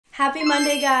Happy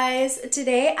Monday, guys.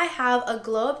 Today I have a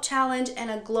glow up challenge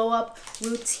and a glow up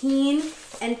routine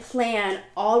and plan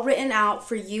all written out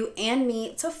for you and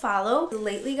me to follow.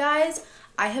 Lately, guys,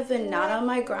 I have been not on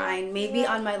my grind, maybe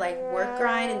on my work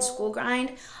grind and school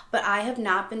grind, but I have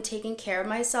not been taking care of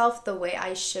myself the way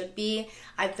I should be.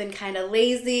 I've been kind of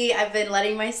lazy. I've been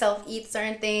letting myself eat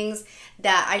certain things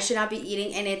that I should not be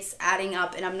eating, and it's adding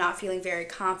up, and I'm not feeling very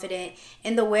confident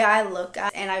in the way I look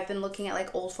at. And I've been looking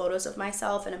at old photos of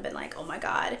myself, and I've been like, oh my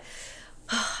God,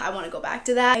 I want to go back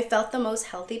to that. I felt the most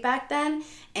healthy back then,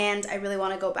 and I really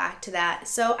want to go back to that.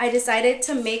 So I decided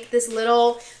to make this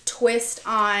little twist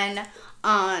on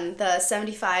the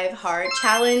 75 hard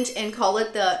challenge and call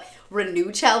it the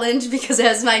Rennew challenge because it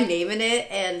has my name in it,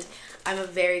 and I'm a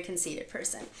very conceited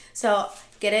person. So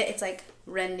get it? It's like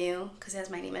Rennew because it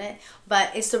has my name in it,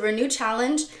 but it's the Rennew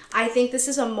challenge. I think this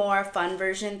is a more fun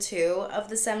version too of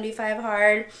the 75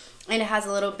 hard, and it has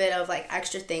a little bit of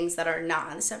extra things that are not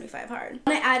on the 75 hard.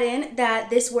 I want to add in that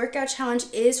this workout challenge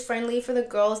is friendly for the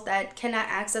girls that cannot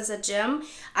access a gym.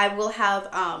 I will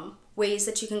have ways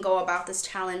that you can go about this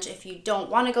challenge if you don't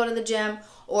want to go to the gym,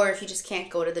 or if you just can't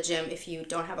go to the gym if you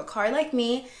don't have a car like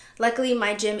me. Luckily,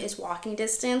 my gym is walking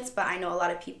distance, but I know a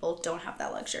lot of people don't have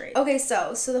that luxury. Okay,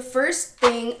 so the first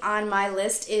thing on my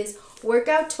list is work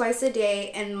out twice a day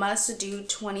and must do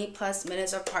 20+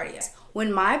 minutes of cardio.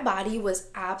 When my body was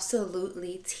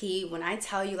absolutely tea, when I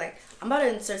tell you, I'm about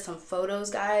to insert some photos,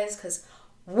 guys, because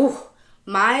woo,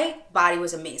 my body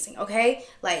was amazing, okay?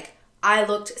 I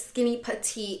looked skinny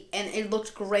petite and it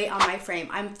looked great on my frame.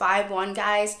 I'm 5'1",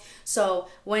 guys, so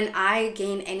when I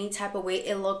gain any type of weight,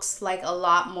 it looks like a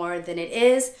lot more than it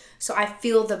is. So I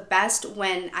feel the best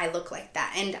when I look like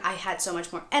that, and I had so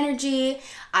much more energy.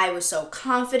 I was so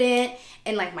confident,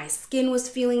 and my skin was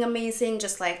feeling amazing.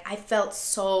 Just I felt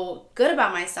so good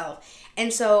about myself.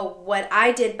 And so what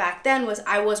I did back then was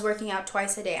I was working out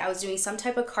twice a day. I was doing some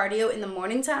type of cardio in the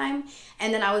morning time,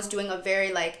 and then I was doing a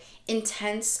very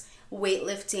intense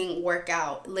weightlifting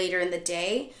workout later in the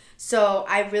day. So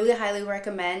I really highly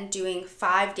recommend doing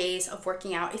 5 days of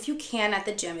working out if you can at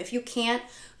the gym. If you can't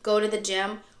go to the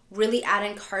gym, really add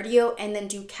in cardio and then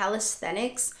do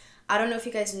calisthenics. I don't know if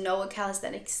you guys know what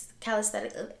calisthenics is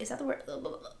that the word?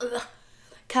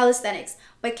 Calisthenics.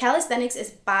 But calisthenics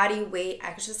is body weight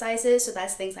exercises. So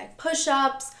that's things like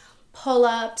push-ups,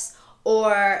 pull-ups,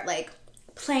 or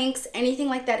planks. Anything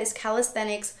like that is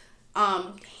calisthenics.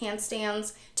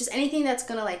 Handstands, just anything that's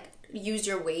gonna use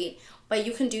your weight. But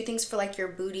you can do things for your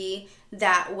booty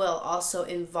that will also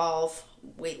involve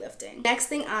weightlifting. Next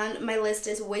thing on my list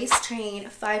is waist train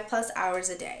 5+ hours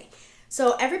a day.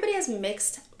 So everybody has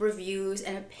mixed reviews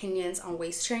and opinions on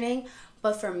waist training,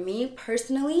 but for me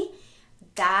personally,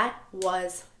 that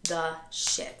was the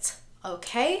shit.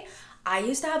 Okay, I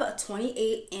used to have a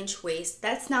 28-inch waist.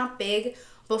 That's not big,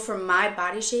 but for my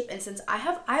body shape, and since I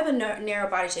have a narrow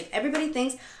body shape, everybody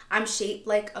thinks I'm shaped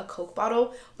like a Coke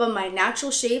bottle, but my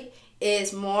natural shape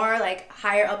is more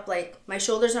higher up. My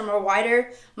shoulders are more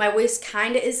wider. My waist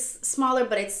kind of is smaller,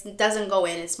 but it doesn't go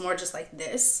in. It's more just like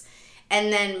this.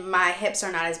 And then my hips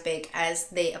are not as big as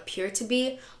they appear to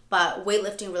be, but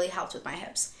weightlifting really helped with my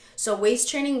hips. So waist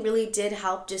training really did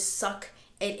help just suck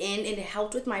it in, and it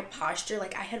helped with my posture.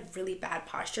 I had really bad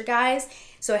posture, guys.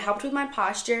 So it helped with my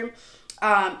posture.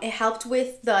 It helped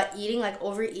with the eating,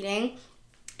 overeating.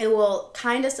 It will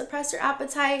kind of suppress your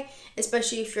appetite,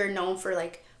 especially if you're known for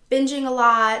binging a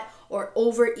lot or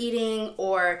overeating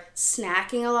or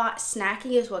snacking a lot.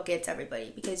 Snacking is what gets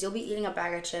everybody, because you'll be eating a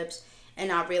bag of chips and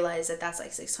not realize that that's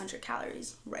 600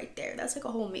 calories right there. That's a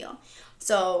whole meal.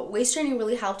 So waist training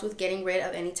really helped with getting rid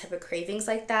of any type of cravings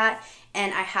like that.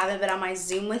 And I haven't been on my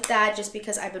Zoom with that just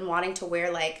because I've been wanting to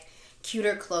wear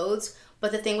cuter clothes.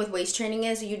 But the thing with waist training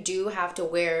is you do have to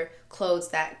wear clothes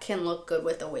that can look good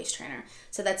with a waist trainer.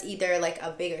 So that's either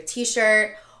a bigger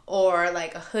t-shirt or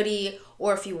a hoodie,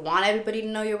 or if you want everybody to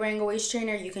know you're wearing a waist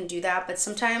trainer, you can do that. But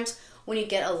sometimes when you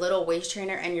get a little waist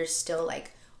trainer and you're still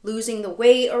losing the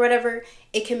weight or whatever,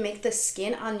 it can make the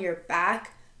skin on your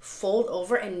back fold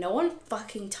over, and no one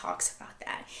fucking talks about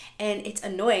that. And it's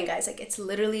annoying, guys. It's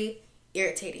literally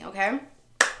irritating, okay?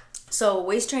 So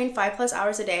waist train 5+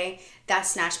 hours a day. That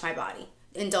snatched my body,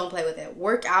 and don't play with it.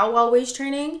 Work out while waist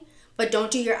training, but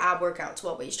don't do your ab workouts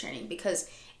while waist training, because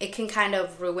it can kind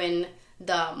of ruin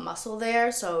the muscle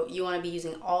there. So you want to be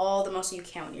using all the muscle you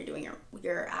can when you're doing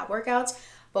your ab workouts,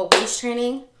 but waist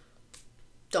training,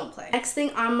 don't play. Next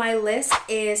thing on my list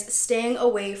is staying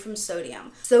away from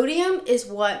sodium. Sodium is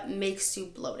what makes you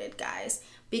bloated, guys,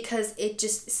 because it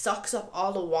just sucks up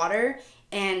all the water.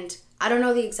 And I don't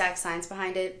know the exact science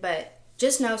behind it, but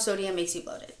just know sodium makes you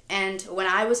bloated. And when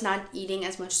I was not eating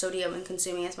as much sodium and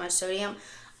consuming as much sodium,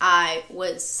 I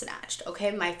was snatched,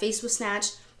 okay? My face was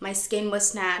snatched, my skin was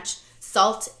snatched.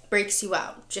 Salt breaks you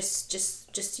out.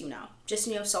 Just you know. Just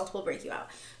you know, salt will break you out.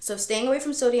 So staying away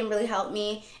from sodium really helped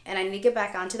me, and I need to get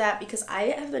back onto that because I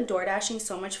have been door dashing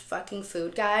so much fucking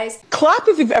food, guys. Clap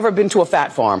if you've ever been to a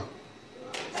fat farm.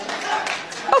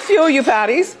 A few of you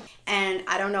fatties. And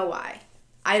I don't know why.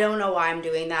 I don't know why I'm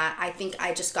doing that. I think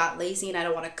I just got lazy and I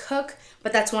don't want to cook.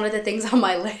 But that's one of the things on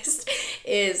my list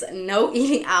is no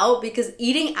eating out, because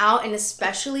eating out, and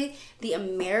especially the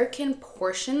American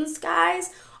portions,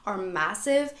 guys, are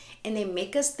massive, and they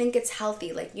make us think it's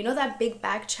healthy. Like, you know that big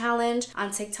bag challenge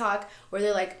on TikTok where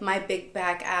they're like, my big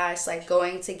bag ass, like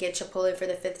going to get Chipotle for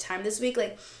the 5th time this week?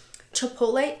 Like,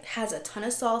 Chipotle has a ton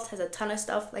of salt, has a ton of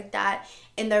stuff like that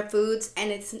in their foods,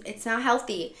 and it's not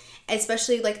healthy,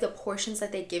 especially like the portions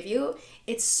that they give you.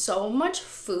 It's so much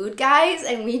food, guys,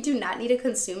 and we do not need to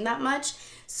consume that much.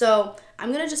 So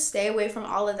I'm gonna just stay away from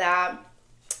all of that,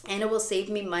 and it will save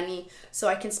me money so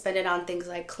I can spend it on things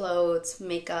like clothes,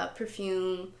 makeup,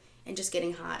 perfume, and just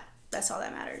getting hot. That's all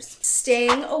that matters.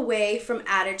 Staying away from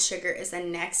added sugar is the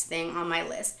next thing on my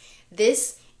list.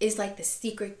 This is like the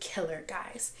secret killer,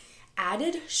 guys.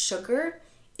 Added sugar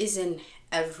is in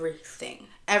everything.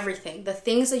 Everything. The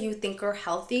things that you think are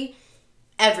healthy,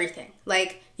 everything.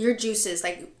 Like your juices,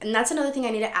 like, and that's another thing I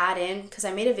need to add in, because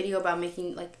I made a video about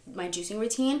making like my juicing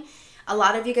routine. A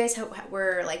lot of you guys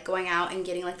were like going out and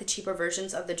getting like the cheaper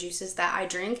versions of the juices that I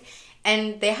drink,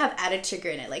 and they have added sugar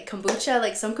in it. Like kombucha,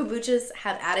 like some kombuchas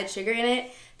have added sugar in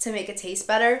it to make it taste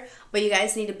better. But you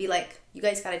guys need to be like, you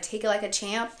guys gotta take it like a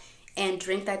champ and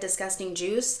drink that disgusting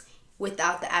juice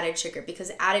without the added sugar,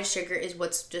 because added sugar is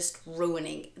what's just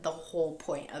ruining the whole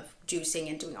point of juicing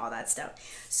and doing all that stuff.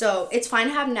 So it's fine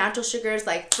to have natural sugars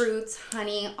like fruits,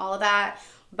 honey, all of that,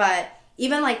 but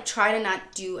even like try to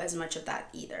not do as much of that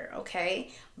either,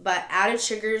 okay? But added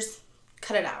sugars,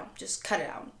 cut it out. Just cut it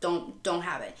out. Don't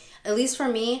have it. At least for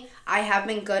me, I have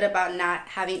been good about not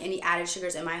having any added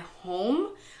sugars in my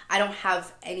home. I don't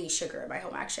have any sugar in my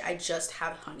home, actually. I just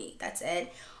have honey. That's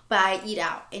it. But I eat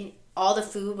out, and all the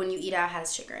food when you eat out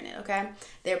has sugar in it, okay?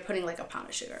 They're putting like a pound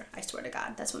of sugar. I swear to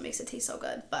God. That's what makes it taste so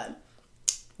good. But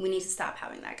we need to stop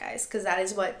having that, guys, because that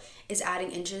is what is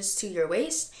adding inches to your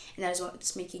waist, and that is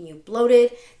what's making you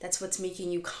bloated. That's what's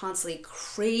making you constantly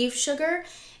crave sugar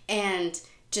and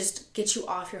just get you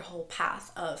off your whole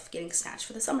path of getting snatched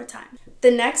for the summertime.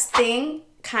 The next thing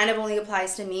kind of only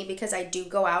applies to me because I do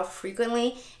go out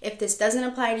frequently. If this doesn't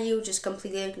apply to you, just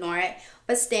completely ignore it.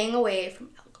 But staying away from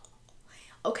alcohol.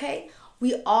 Okay,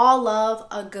 we all love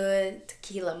a good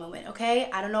tequila moment,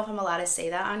 okay? I don't know if I'm allowed to say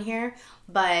that on here,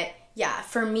 but yeah,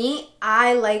 for me,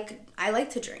 I like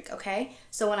to drink, okay?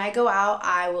 So when I go out,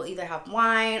 I will either have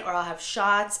wine or I'll have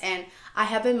shots, and I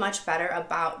have been much better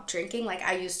about drinking. Like,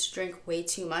 I used to drink way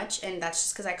too much, and that's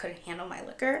just because I couldn't handle my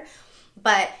liquor.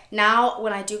 But now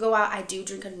when I do go out, I do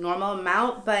drink a normal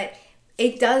amount, but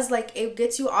it does, like, it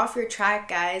gets you off your track,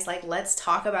 guys. Like, let's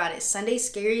talk about it. Sunday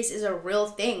scaries is a real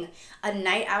thing. A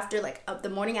night after, like, the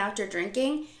morning after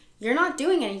drinking, you're not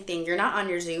doing anything. You're not on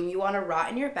your Zoom. You want to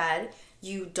rot in your bed.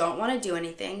 You don't want to do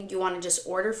anything. You want to just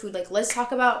order food. Like, let's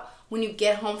talk about when you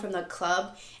get home from the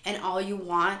club and all you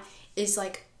want is,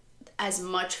 like, as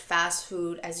much fast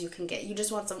food as you can get. You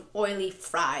just want some oily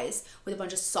fries with a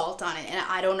bunch of salt on it. And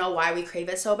I don't know why we crave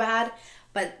it so bad,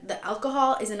 but the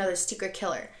alcohol is another secret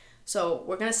killer. So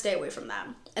we're going to stay away from that.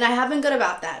 And I have been good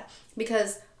about that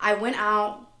because I went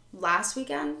out last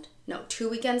weekend, no, 2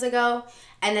 weekends ago.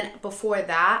 And then before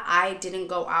that, I didn't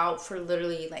go out for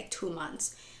literally like 2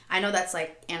 months. I know that's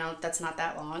like, you know, that's not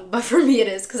that long, but for me it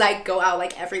is because I go out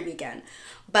like every weekend.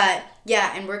 But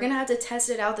yeah, and we're going to have to test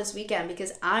it out this weekend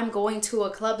because I'm going to a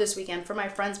club this weekend for my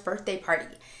friend's birthday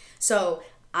party. So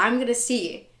I'm going to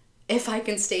see if I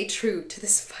can stay true to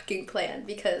this fucking plan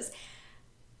because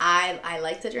I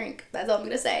like to drink. That's all I'm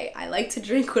going to say. I like to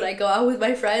drink when I go out with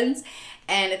my friends,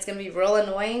 and it's going to be real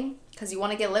annoying because you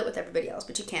want to get lit with everybody else,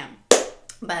 but you can't.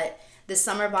 But this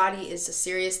summer body is a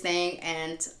serious thing,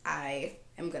 and I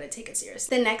am going to take it serious.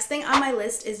 The next thing on my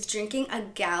list is drinking a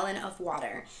gallon of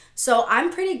water. So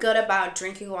I'm pretty good about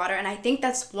drinking water, and I think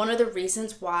that's one of the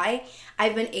reasons why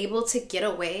I've been able to get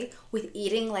away with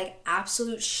eating like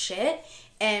absolute shit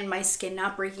and my skin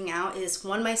not breaking out is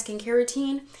one, my skincare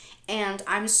routine, and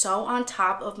I'm so on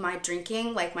top of my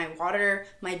drinking, like my water,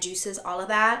 my juices, all of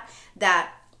that,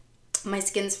 that my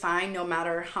skin's fine no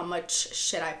matter how much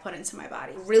shit I put into my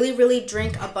body. Really, really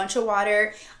drink a bunch of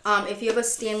water. If you have a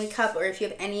Stanley cup or if you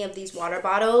have any of these water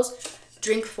bottles,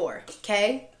 drink 4,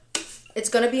 okay? It's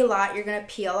gonna be a lot, you're gonna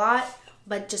pee a lot,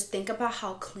 but just think about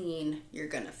how clean you're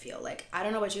gonna feel. Like, I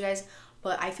don't know about you guys,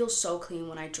 but I feel so clean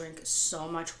when I drink so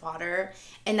much water.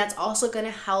 And that's also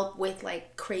gonna help with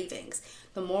like cravings.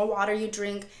 The more water you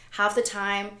drink, half the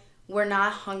time we're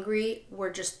not hungry,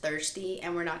 we're just thirsty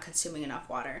and we're not consuming enough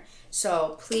water.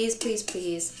 So please, please,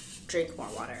 please drink more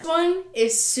water. This one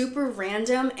is super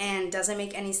random and doesn't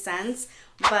make any sense,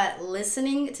 but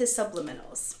listening to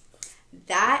subliminals.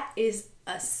 That is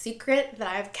a secret that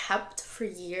I've kept for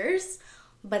years,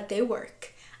 but they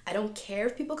work. I don't care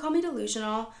if people call me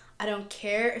delusional. I don't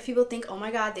care if people think, oh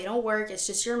my God, they don't work. It's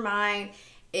just your mind.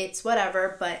 It's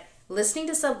whatever. But listening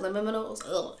to subliminals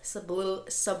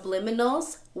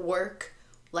work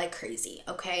like crazy,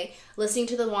 okay? Listening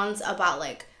to the ones about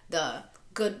like the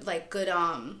good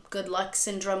luck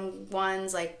syndrome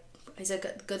ones, like, is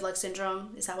it good luck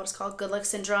syndrome? Is that what it's called? Good luck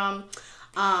syndrome.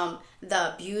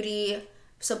 The beauty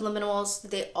subliminals,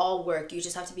 they all work. You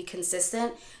just have to be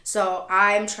consistent. So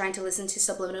I'm trying to listen to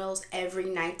subliminals every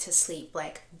night to sleep.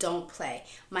 Like, don't play.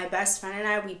 My best friend and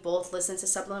I, we both listen to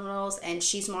subliminals, and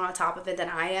she's more on top of it than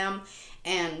I am,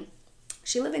 and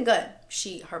she living good.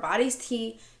 Her body's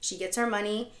tea, she gets her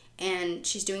money, and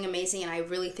she's doing amazing. And I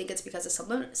really think it's because of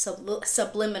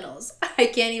subliminals. I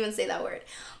can't even say that word.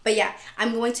 But yeah,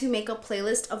 I'm going to make a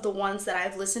playlist of the ones that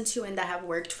I've listened to and that have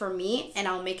worked for me, and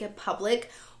I'll make it public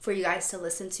for you guys to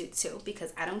listen to too,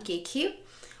 because I don't gatekeep.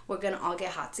 We're gonna all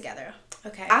get hot together.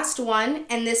 Okay, last one,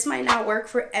 and this might not work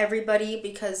for everybody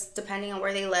because depending on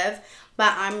where they live,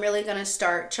 but I'm really gonna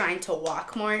start trying to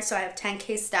walk more. So I have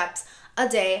 10K steps a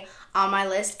day on my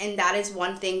list, and that is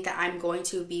one thing that I'm going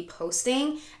to be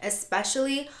posting,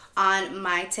 especially on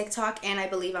my TikTok and I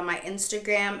believe on my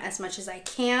Instagram as much as I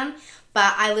can.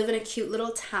 But I live in a cute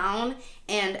little town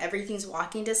and everything's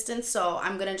walking distance, so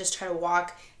I'm gonna just try to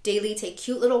walk daily, take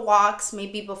cute little walks,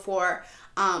 maybe before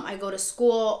I go to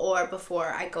school or before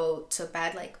I go to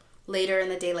bed, like later in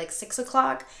the day, like 6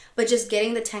 o'clock. But just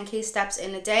getting the 10K steps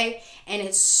in a day. And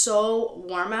it's so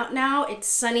warm out now. It's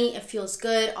sunny, it feels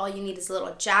good. All you need is a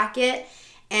little jacket.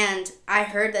 And I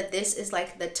heard that this is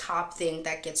like the top thing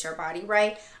that gets your body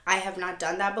right. I have not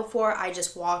done that before. I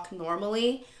just walk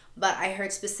normally, but I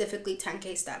heard specifically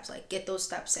 10K steps, like get those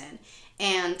steps in.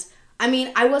 And I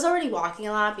mean, I was already walking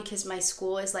a lot because my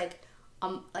school is like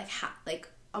a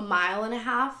mile and a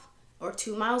half or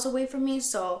 2 miles away from me.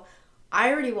 So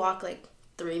I already walk like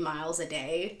 3 miles a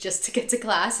day just to get to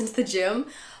class and to the gym.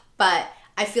 But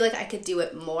I feel like I could do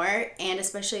it more. And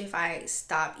especially if I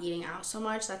stop eating out so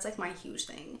much, that's like my huge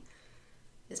thing,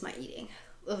 is my eating.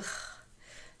 Ugh,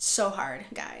 so hard,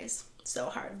 guys. So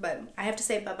hard. But I have to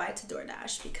say bye-bye to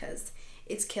DoorDash because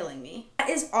it's killing me. That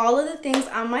is all of the things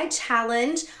on my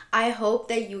challenge. I hope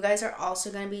that you guys are also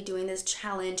going to be doing this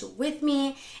challenge with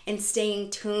me and staying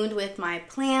tuned with my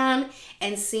plan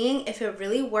and seeing if it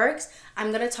really works.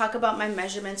 I'm going to talk about my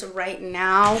measurements right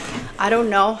now. I don't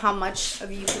know how much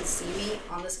of you can see me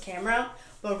on this camera,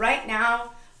 but right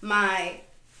now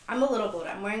I'm a little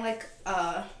bloated. I'm wearing like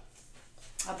a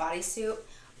bodysuit,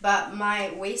 but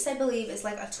my waist I believe is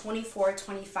like a 24,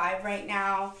 25 right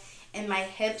now. And my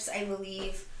hips, I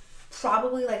believe,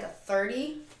 probably like a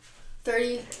 30,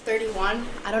 31.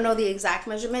 I don't know the exact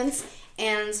measurements.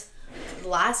 And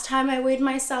last time I weighed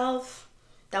myself,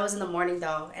 that was in the morning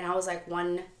though, and I was like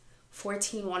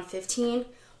 114, 115.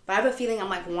 But I have a feeling I'm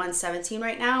like 117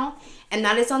 right now. And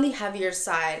that is on the heavier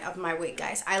side of my weight,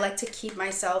 guys. I like to keep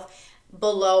myself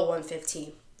below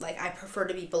 115. Like, I prefer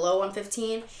to be below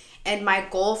 115. And my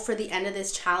goal for the end of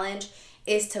this challenge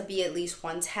is to be at least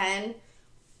 110.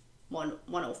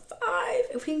 105,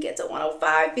 if we can get to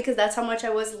 105, because that's how much I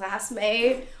was last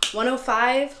May.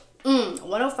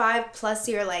 105 plus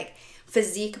your like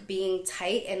physique being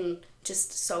tight and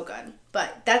just so good.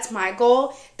 But that's my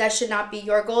goal. That should not be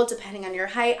your goal depending on your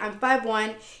height. I'm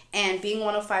 5'1", and being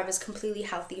 105 is completely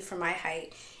healthy for my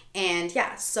height. And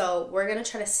yeah, so we're gonna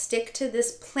try to stick to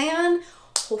this plan.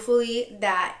 Hopefully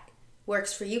that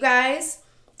works for you guys.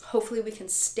 Hopefully we can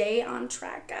stay on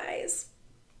track, guys.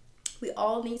 We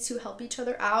all need to help each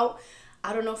other out.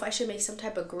 I don't know if I should make some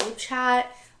type of group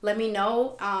chat. Let me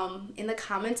know in the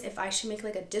comments if I should make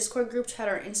like a Discord group chat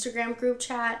or Instagram group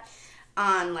chat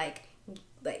on like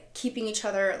keeping each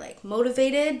other like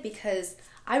motivated, because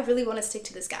I really want to stick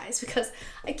to this, guys, because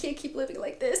I can't keep living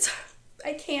like this.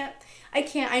 I can't.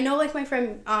 I know like my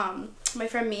friend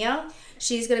Mia,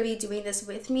 she's gonna be doing this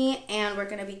with me and we're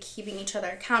gonna be keeping each other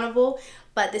accountable.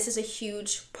 But this is a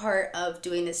huge part of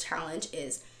doing this challenge,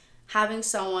 is having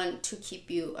someone to keep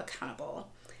you accountable,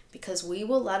 because we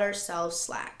will let ourselves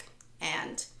slack.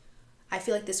 And I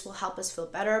feel like this will help us feel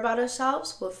better about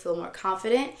ourselves. We'll feel more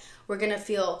confident. We're going to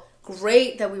feel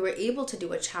great that we were able to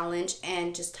do a challenge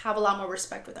and just have a lot more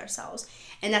respect with ourselves.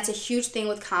 And that's a huge thing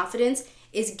with confidence,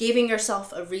 is giving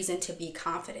yourself a reason to be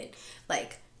confident.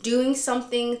 Like doing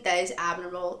something that is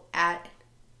admirable. I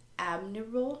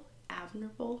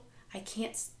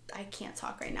can't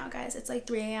talk right now, guys. It's like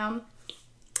 3 a.m.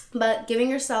 But giving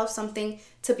yourself something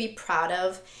to be proud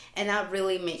of, and that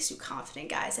really makes you confident,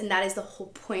 guys. And that is the whole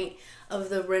point of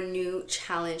the Renew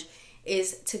challenge,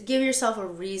 is to give yourself a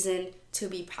reason to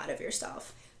be proud of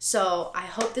yourself. So I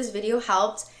hope this video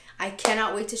helped. I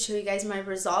cannot wait to show you guys my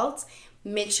results.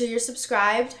 Make sure you're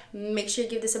subscribed. Make sure you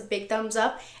give this a big thumbs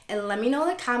up, and let me know in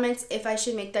the comments if I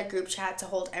should make that group chat to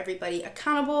hold everybody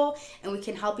accountable, and we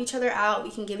can help each other out.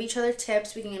 We can give each other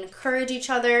tips. We can encourage each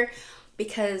other,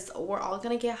 because we're all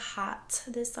gonna get hot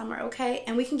this summer, okay?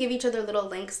 And we can give each other little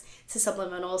links to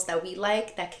subliminals that we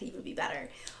like that could even be better.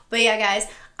 But yeah, guys,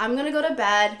 I'm gonna go to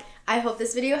bed. I hope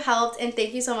this video helped, and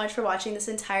thank you so much for watching this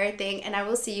entire thing, and I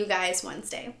will see you guys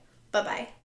Wednesday. Bye-bye.